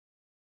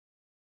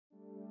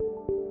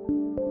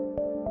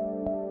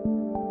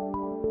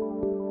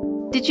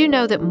Did you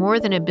know that more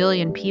than 1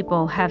 billion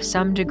people have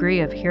some degree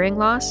of hearing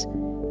loss?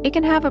 It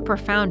can have a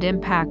profound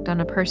impact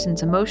on a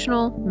person's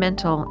emotional,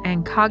 mental,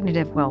 and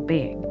cognitive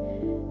well-being.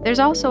 There's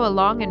also a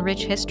long and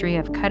rich history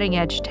of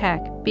cutting-edge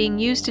tech being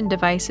used in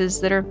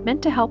devices that are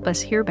meant to help us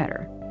hear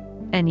better.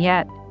 And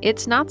yet,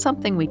 it's not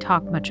something we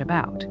talk much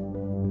about.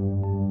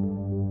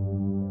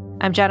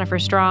 I'm Jennifer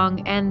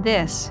Strong, and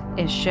this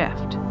is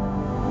Shift.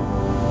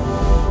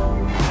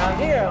 Now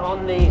here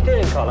on the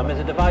steering column is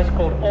a device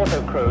called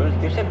Auto Cruise.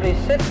 You simply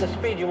set the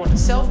speed you want.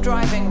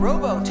 Self-driving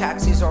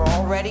robo-taxis are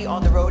already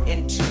on the road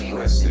in 2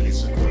 U.S.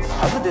 cities.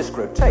 As the disc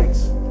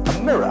rotates,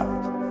 a mirror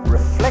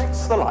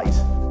reflects the light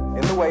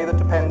in the way that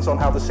depends on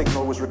how the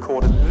signal was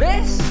recorded.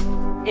 This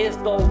is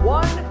the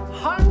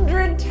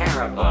 100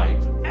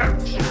 terabyte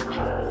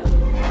optical.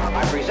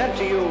 I present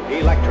to you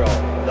Electro,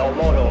 the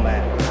Moto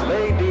Man.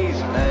 Ladies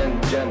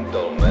and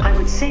gentlemen. I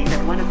would say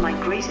that one of my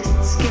greatest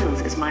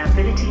skills is my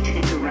ability to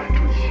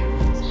interact with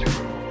humans.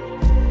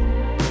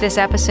 This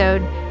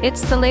episode,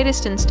 it's the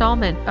latest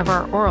installment of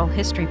our oral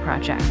history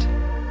project.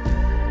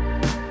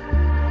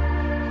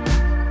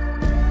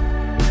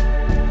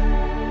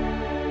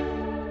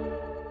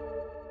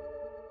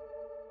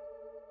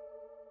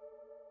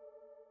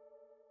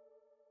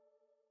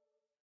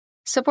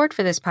 Support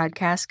for this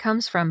podcast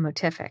comes from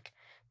Motific,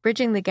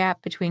 bridging the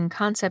gap between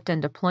concept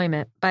and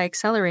deployment by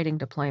accelerating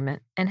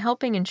deployment and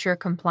helping ensure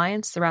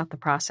compliance throughout the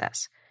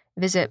process.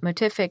 Visit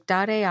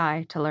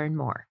motific.ai to learn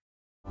more.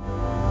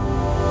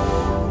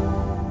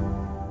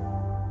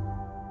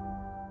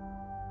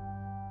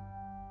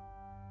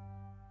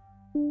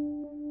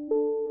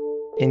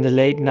 In the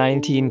late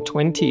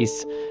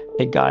 1920s,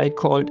 a guy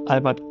called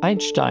Albert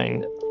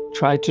Einstein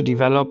tried to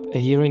develop a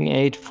hearing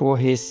aid for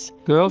his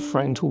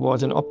girlfriend, who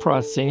was an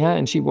opera singer,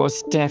 and she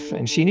was deaf,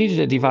 and she needed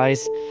a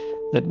device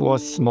that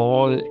was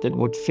small, that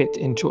would fit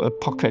into a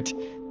pocket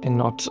and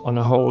not on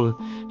a whole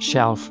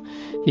shelf.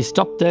 He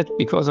stopped that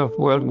because of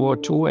World War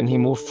II, and he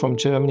moved from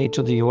Germany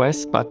to the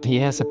US, but he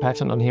has a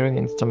patent on hearing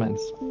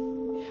instruments.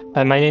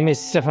 My name is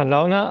Stefan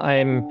Launer.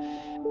 I'm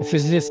a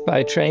physicist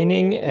by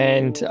training,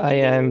 and I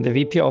am the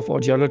VP of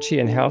Audiology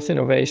and Health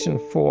Innovation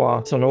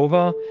for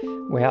Sonova,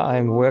 where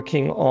I'm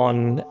working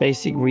on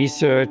basic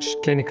research,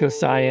 clinical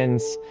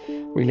science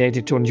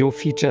related to new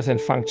features and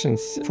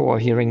functions for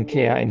hearing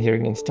care and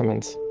hearing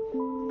instruments.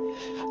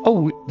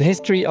 Oh, the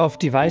history of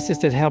devices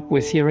that help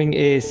with hearing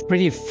is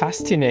pretty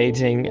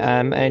fascinating.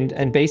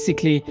 And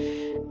basically,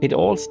 it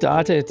all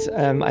started,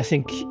 I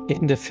think,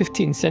 in the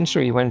 15th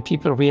century when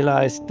people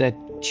realized that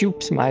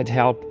tubes might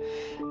help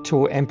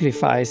to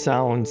amplify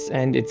sounds.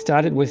 And it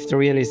started with the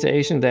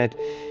realization that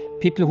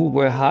people who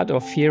were hard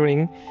of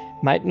hearing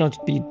might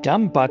not be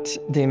dumb, but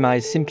they might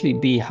simply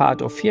be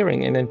hard of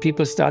hearing. And then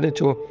people started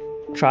to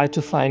try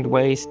to find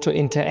ways to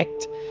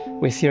interact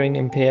with hearing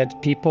impaired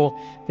people.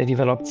 They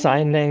developed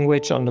sign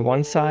language on the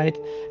one side,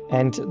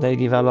 and they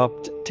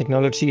developed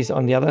technologies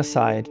on the other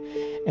side.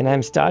 And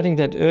I'm starting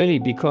that early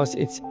because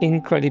it's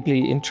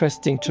incredibly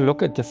interesting to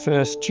look at the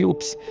first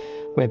tubes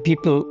where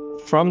people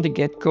from the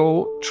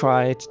get-go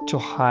tried to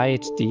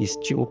hide these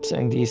tubes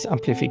and these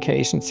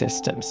amplification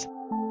systems.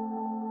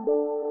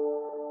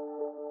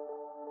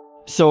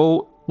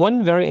 So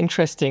one very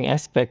interesting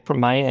aspect from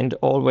my end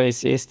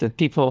always is that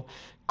people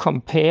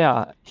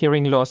compare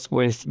hearing loss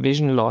with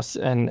vision loss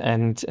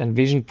and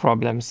vision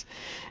problems.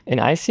 And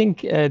I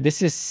think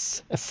this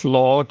is a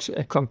flawed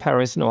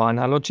comparison or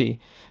analogy,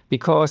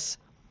 because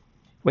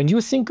when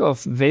you think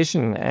of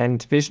vision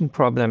and vision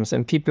problems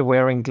and people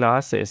wearing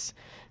glasses,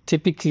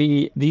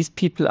 typically these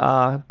people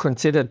are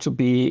considered to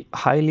be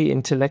highly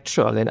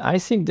intellectual. And I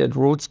think that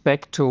roots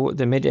back to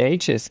the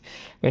mid-ages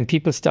when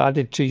people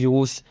started to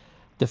use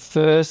the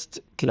first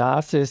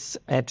glasses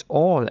at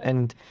all.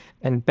 And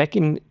back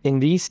in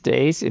these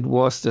days, it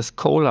was the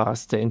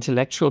scholars, the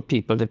intellectual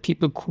people, the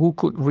people who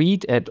could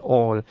read at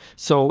all.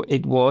 So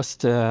it was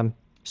the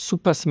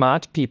super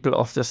smart people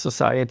of the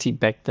society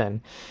back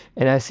then.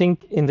 And I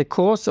think in the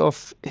course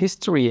of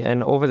history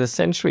and over the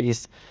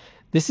centuries,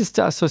 this is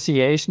the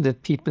association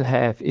that people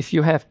have. If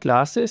you have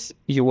glasses,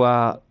 you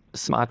are a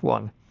smart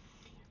one.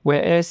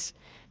 Whereas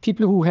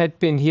people who had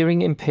been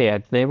hearing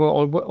impaired, they were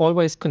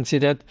always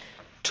considered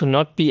to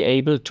not be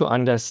able to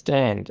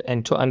understand.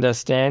 And to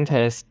understand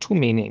has two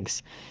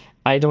meanings.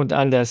 I don't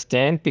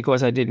understand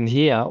because I didn't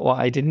hear, or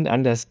I didn't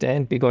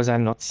understand because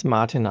I'm not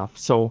smart enough.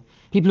 So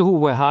people who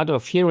were hard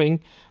of hearing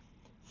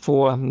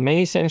for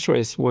many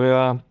centuries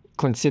were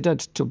considered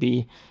to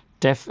be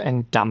deaf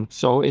and dumb.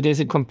 So it is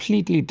a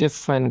completely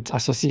different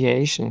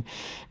association.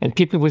 And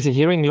people with a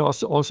hearing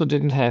loss also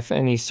didn't have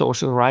any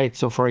social rights.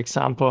 So for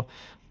example,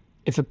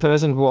 if a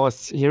person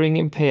was hearing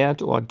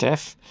impaired or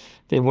deaf,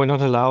 they were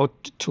not allowed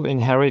to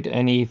inherit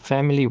any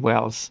family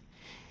wealth.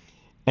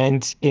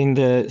 And in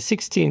the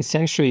 16th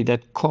century,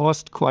 that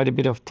caused quite a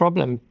bit of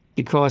problem,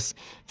 because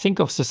think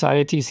of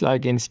societies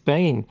like in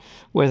Spain,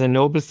 where the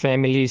noble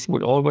families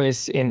would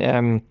always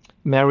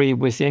marry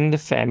within the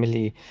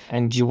family,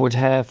 and you would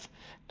have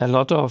a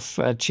lot of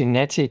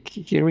genetic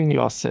hearing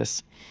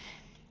losses.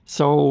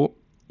 So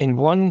in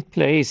one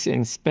place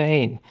in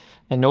Spain,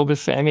 a noble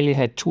family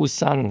had 2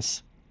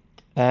 sons,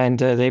 and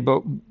they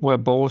were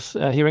both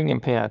hearing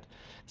impaired.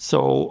 So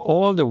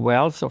all the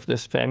wealth of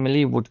this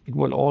family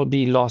would all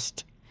be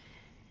lost.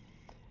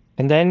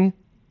 And then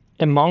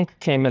a monk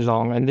came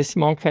along, and this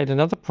monk had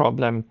another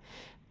problem,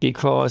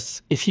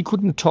 because if he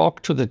couldn't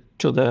talk to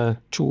the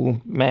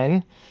 2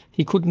 men,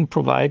 he couldn't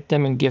provide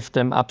them and give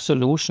them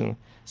absolution.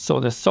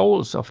 So the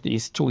souls of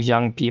these 2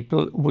 young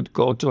people would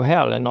go to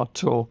hell and not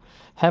to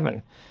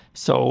heaven.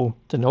 So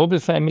the noble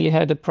family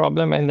had a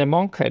problem and the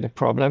monk had a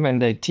problem,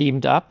 and they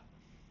teamed up,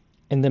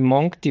 and the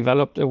monk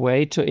developed a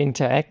way to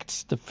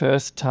interact the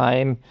first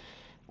time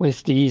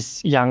with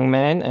these young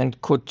men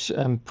and could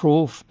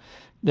prove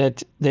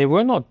that they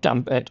were not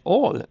dumb at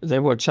all. They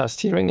were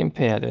just hearing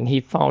impaired. And he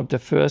found the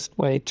first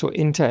way to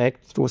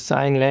interact through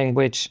sign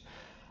language.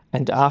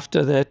 And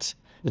after that,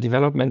 the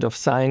development of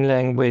sign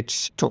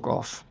language took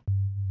off.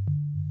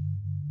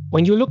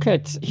 When you look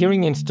at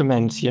hearing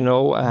instruments,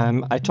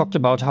 I talked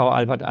about how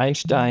Albert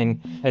Einstein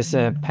has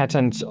a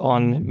patent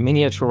on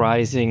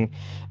miniaturizing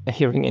a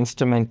hearing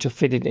instrument to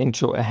fit it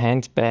into a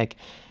handbag.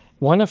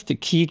 One of the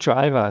key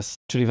drivers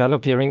to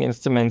develop hearing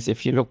instruments,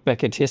 if you look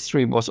back at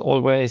history, was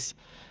always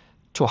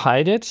to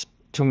hide it,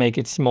 to make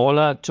it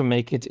smaller, to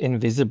make it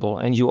invisible.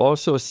 And you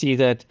also see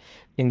that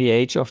in the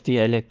age of the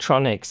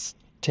electronics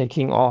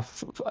taking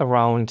off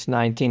around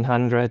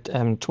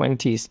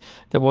 1920s,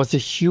 there was a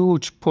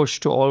huge push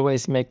to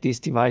always make these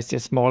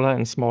devices smaller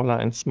and smaller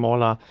and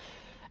smaller.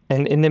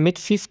 And in the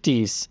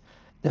mid-50s,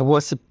 there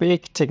was a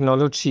big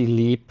technology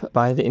leap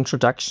by the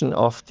introduction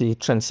of the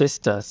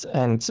transistors,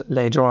 and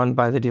later on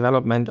by the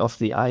development of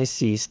the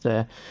ICs,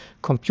 the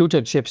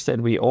computer chips that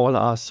we all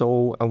are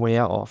so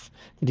aware of.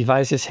 The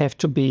devices have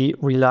to be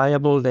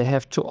reliable, they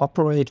have to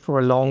operate for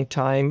a long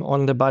time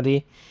on the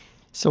body.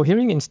 So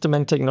hearing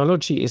instrument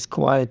technology is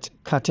quite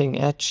cutting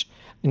edge,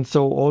 and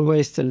so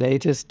always the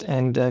latest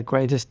and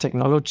greatest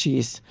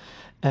technologies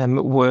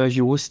were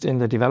used in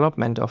the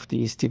development of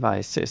these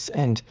devices.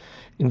 And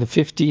in the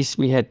 50s,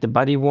 we had the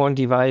body-worn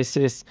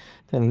devices.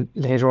 Then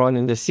later on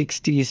in the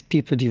 60s,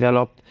 people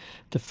developed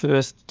the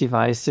first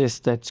devices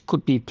that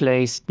could be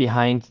placed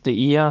behind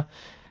the ear.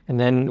 And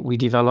then we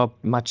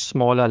developed much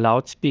smaller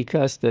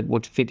loudspeakers that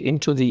would fit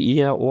into the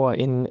ear or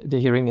in the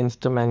hearing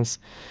instruments.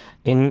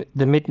 In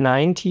the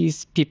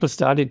mid-90s, people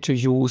started to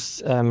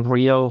use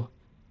real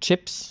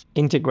chips,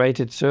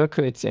 integrated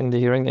circuits in the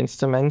hearing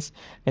instruments,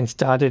 and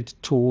started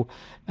to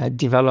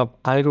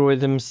develop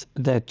algorithms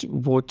that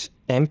would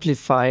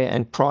amplify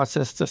and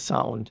process the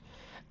sound.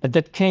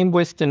 That came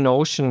with the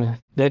notion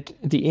that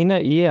the inner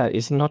ear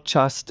is not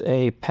just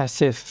a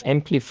passive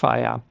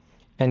amplifier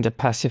and a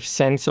passive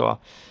sensor.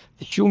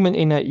 The human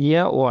inner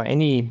ear, or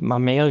any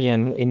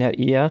mammalian inner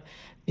ear,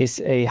 is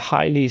a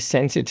highly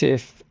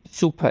sensitive,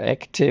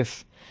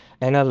 superactive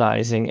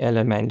analyzing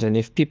element. And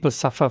if people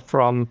suffer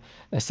from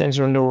a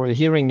sensorineural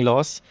hearing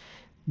loss,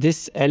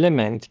 this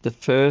element, the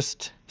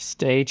first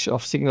stage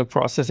of signal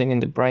processing in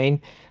the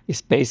brain,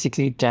 is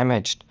basically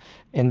damaged.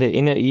 And the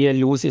inner ear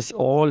loses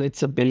all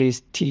its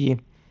ability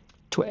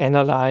to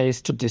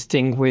analyze, to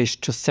distinguish,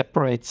 to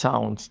separate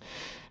sounds.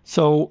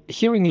 So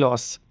hearing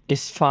loss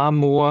is far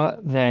more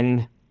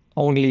than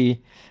only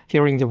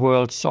hearing the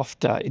world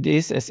softer. It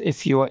is as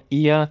if your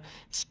ear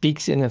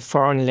speaks in a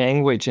foreign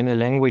language, in a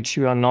language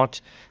you are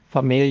not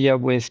familiar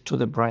with, to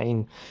the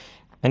brain.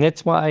 And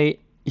that's why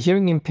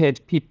hearing impaired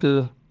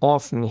people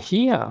often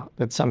hear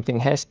that something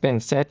has been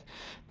said,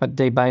 but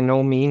they by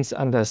no means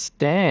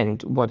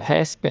understand what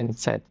has been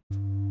said.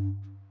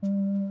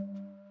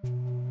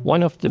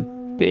 One of the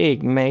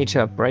big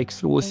major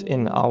breakthroughs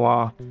in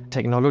our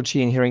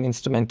technology, in hearing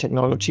instrument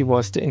technology,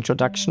 was the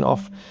introduction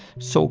of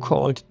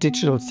so-called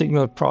digital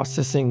signal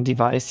processing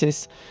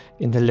devices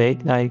in the late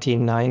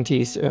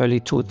 1990s, early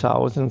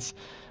 2000s,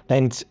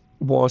 and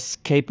was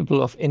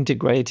capable of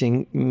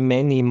integrating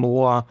many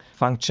more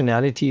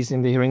functionalities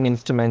in the hearing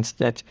instruments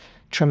that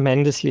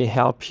tremendously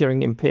help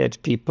hearing impaired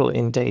people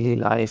in daily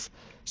life.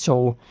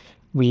 So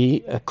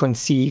we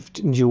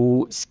conceived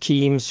new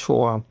schemes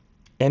for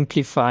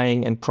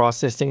amplifying and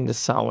processing the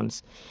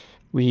sounds.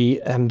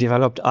 We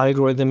developed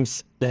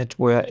algorithms that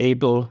were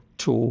able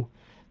to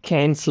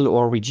cancel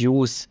or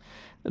reduce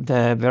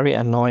the very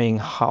annoying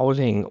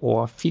howling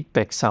or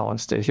feedback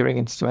sounds that hearing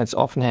instruments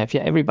often have.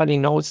 Yeah, everybody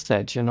knows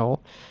that,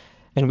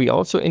 And we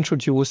also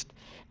introduced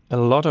a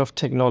lot of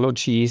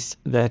technologies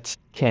that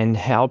can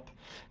help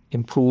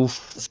improve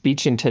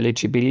speech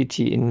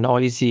intelligibility in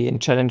noisy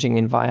and challenging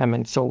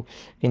environments. So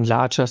in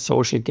larger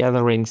social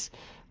gatherings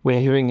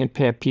where hearing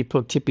impaired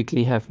people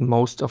typically have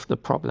most of the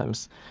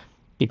problems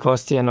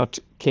because they are not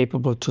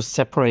capable to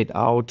separate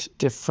out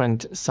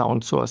different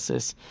sound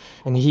sources.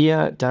 And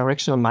here,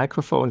 directional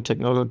microphone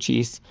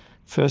technologies,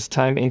 first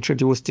time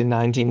introduced in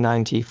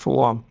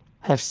 1994,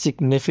 have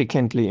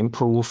significantly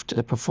improved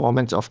the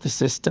performance of the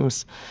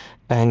systems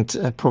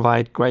and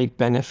provide great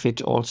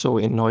benefit also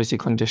in noisy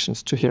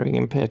conditions to hearing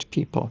impaired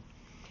people.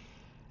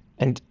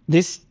 And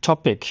this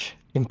topic,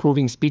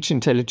 improving speech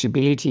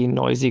intelligibility in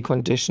noisy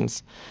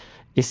conditions,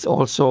 is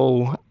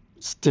also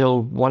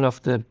still one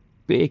of the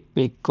big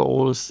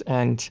goals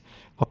and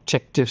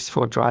objectives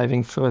for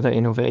driving further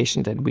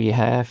innovation that we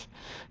have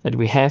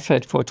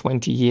had for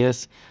 20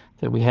 years,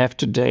 that we have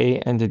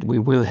today, and that we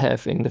will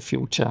have in the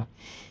future.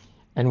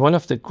 And one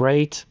of the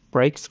great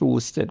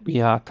breakthroughs that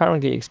we are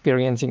currently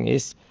experiencing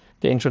is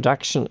the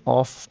introduction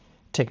of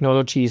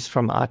technologies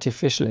from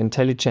artificial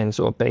intelligence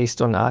or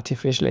based on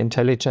artificial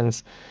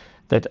intelligence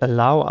that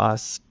allow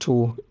us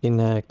to, in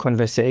a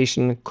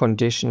conversation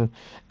condition,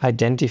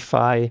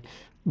 identify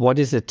what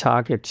is a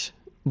target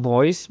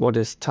voice, what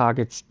is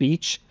target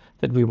speech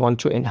that we want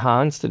to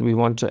enhance, that we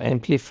want to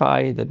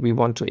amplify, that we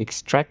want to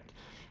extract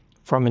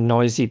from a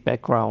noisy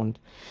background.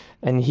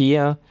 And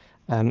here,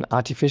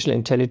 artificial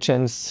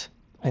intelligence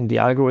and the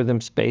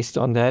algorithms based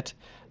on that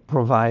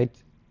provide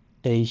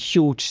a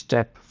huge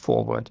step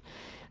forward.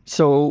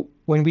 So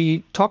when we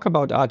talk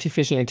about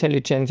artificial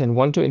intelligence and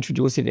want to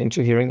introduce it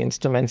into hearing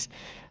instruments,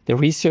 the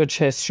research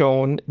has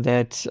shown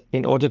that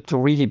in order to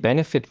really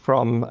benefit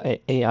from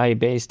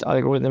AI-based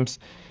algorithms,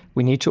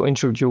 we need to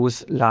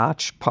introduce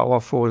large,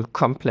 powerful,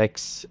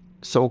 complex,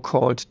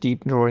 so-called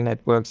deep neural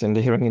networks in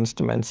the hearing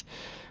instruments,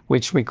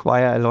 which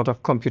require a lot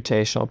of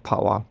computational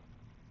power.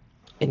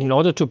 And in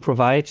order to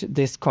provide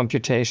this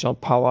computational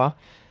power,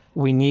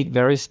 we need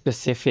very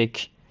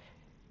specific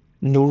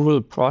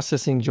neural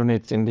processing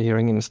units in the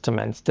hearing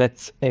instruments.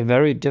 That's a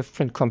very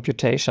different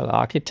computational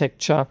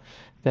architecture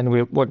than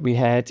what we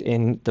had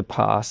in the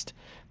past.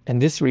 And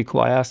this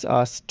requires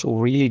us to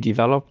really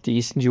develop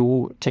these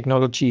new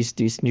technologies,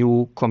 these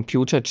new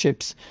computer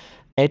chips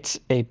at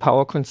a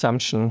power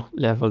consumption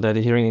level that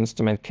a hearing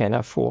instrument can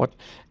afford,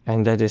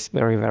 and that is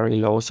very, very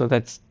low. So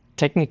that's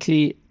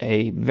technically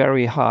a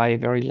very high,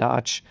 very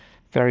large,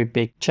 very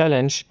big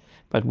challenge.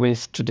 But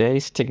with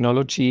today's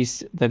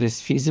technologies, that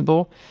is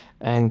feasible.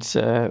 And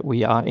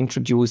we are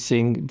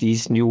introducing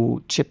these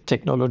new chip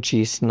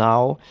technologies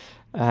now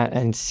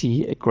and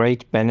see a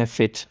great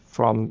benefit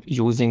from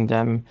using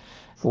them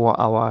for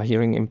our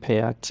hearing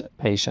impaired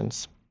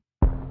patients.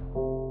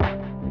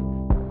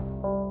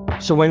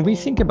 So when we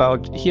think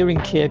about hearing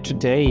care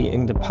today,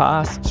 in the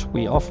past,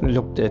 we often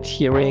looked at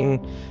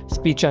hearing,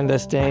 speech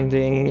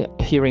understanding,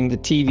 hearing the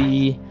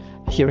TV,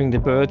 hearing the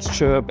birds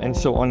chirp, and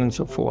so on and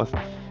so forth.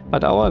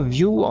 But our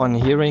view on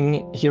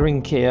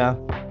hearing care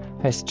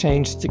has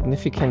changed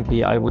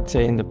significantly, I would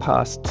say, in the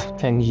past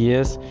 10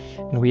 years.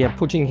 And we are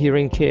putting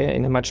hearing care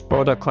in a much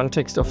broader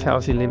context of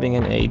healthy living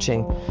and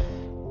aging.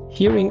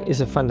 Hearing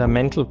is a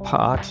fundamental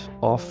part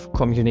of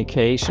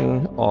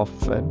communication, of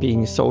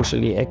being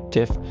socially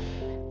active.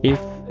 If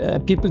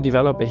people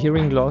develop a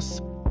hearing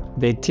loss,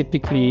 they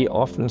typically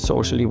often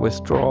socially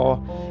withdraw.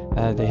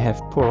 They have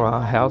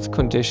poorer health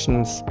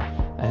conditions.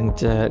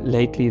 And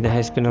lately there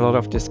has been a lot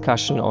of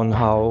discussion on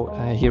how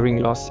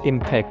hearing loss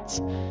impacts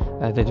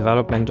the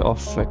development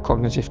of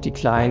cognitive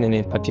decline and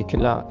in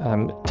particular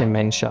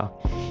dementia.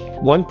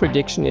 One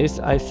prediction is,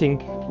 I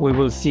think we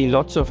will see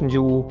lots of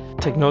new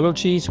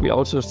technologies. We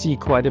also see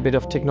quite a bit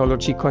of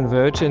technology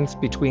convergence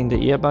between the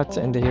earbuds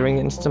and the hearing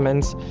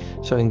instruments.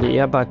 So in the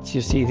earbuds, you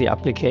see the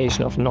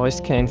application of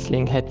noise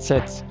cancelling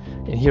headsets.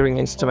 In hearing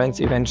instruments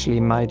eventually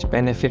might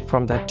benefit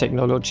from that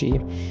technology.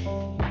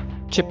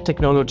 Chip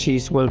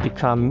technologies will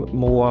become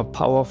more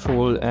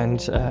powerful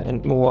and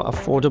more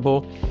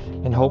affordable.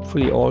 And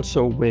hopefully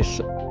also with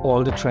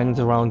all the trends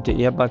around the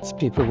earbuds,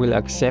 people will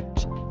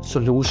accept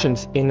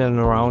solutions in and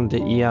around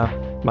the ear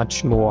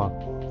much more.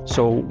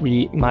 So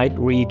we might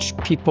reach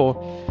people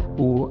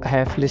who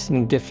have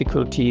listening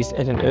difficulties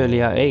at an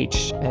earlier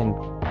age and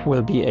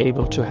will be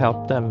able to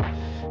help them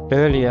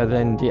earlier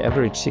than the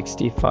average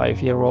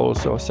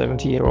 65-year-olds or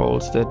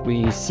 70-year-olds that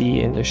we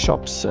see in the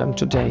shops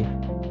today.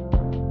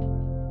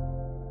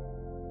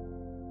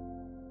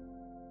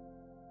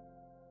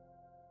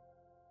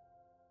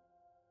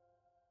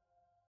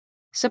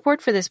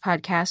 Support for this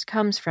podcast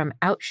comes from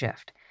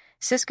OutShift.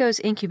 Cisco's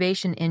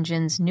incubation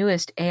engine's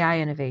newest AI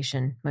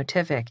innovation,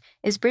 Motific,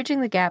 is bridging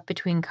the gap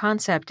between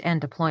concept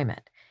and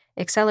deployment,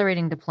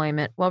 accelerating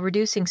deployment while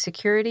reducing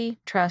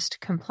security, trust,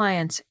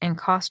 compliance, and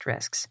cost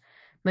risks.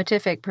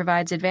 Motific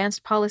provides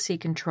advanced policy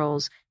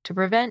controls to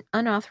prevent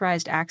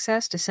unauthorized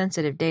access to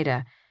sensitive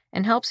data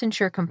and helps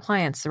ensure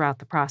compliance throughout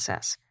the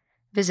process.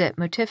 Visit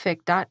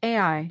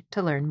motific.ai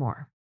to learn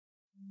more.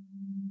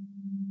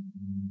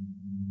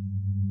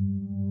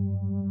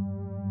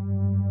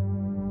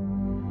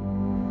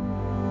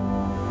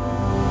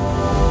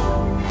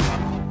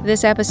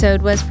 This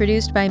episode was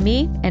produced by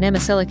me and Emma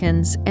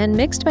Silikins and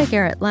mixed by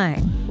Garrett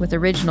Lang, with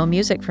original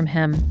music from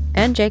him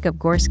and Jacob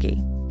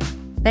Gorski.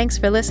 Thanks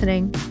for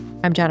listening.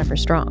 I'm Jennifer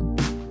Strong.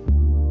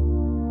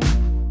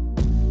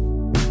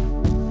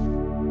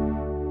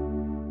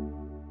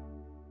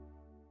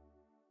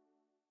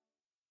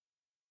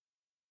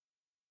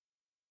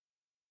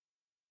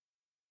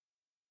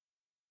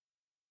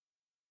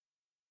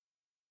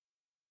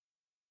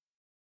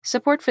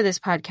 Support for this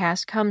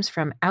podcast comes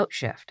from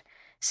OutShift.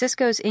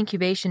 Cisco's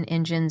incubation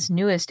engine's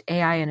newest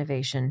AI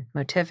innovation,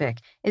 Motific,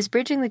 is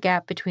bridging the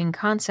gap between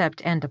concept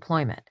and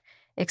deployment,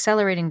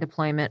 accelerating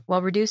deployment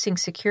while reducing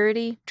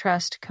security,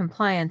 trust,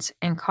 compliance,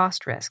 and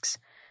cost risks.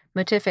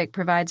 Motific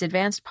provides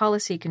advanced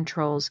policy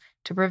controls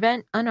to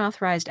prevent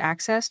unauthorized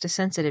access to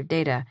sensitive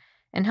data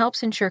and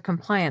helps ensure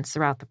compliance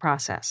throughout the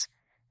process.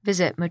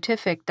 Visit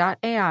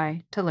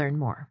motific.ai to learn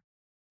more.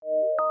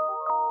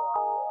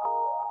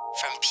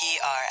 From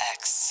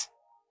PRX.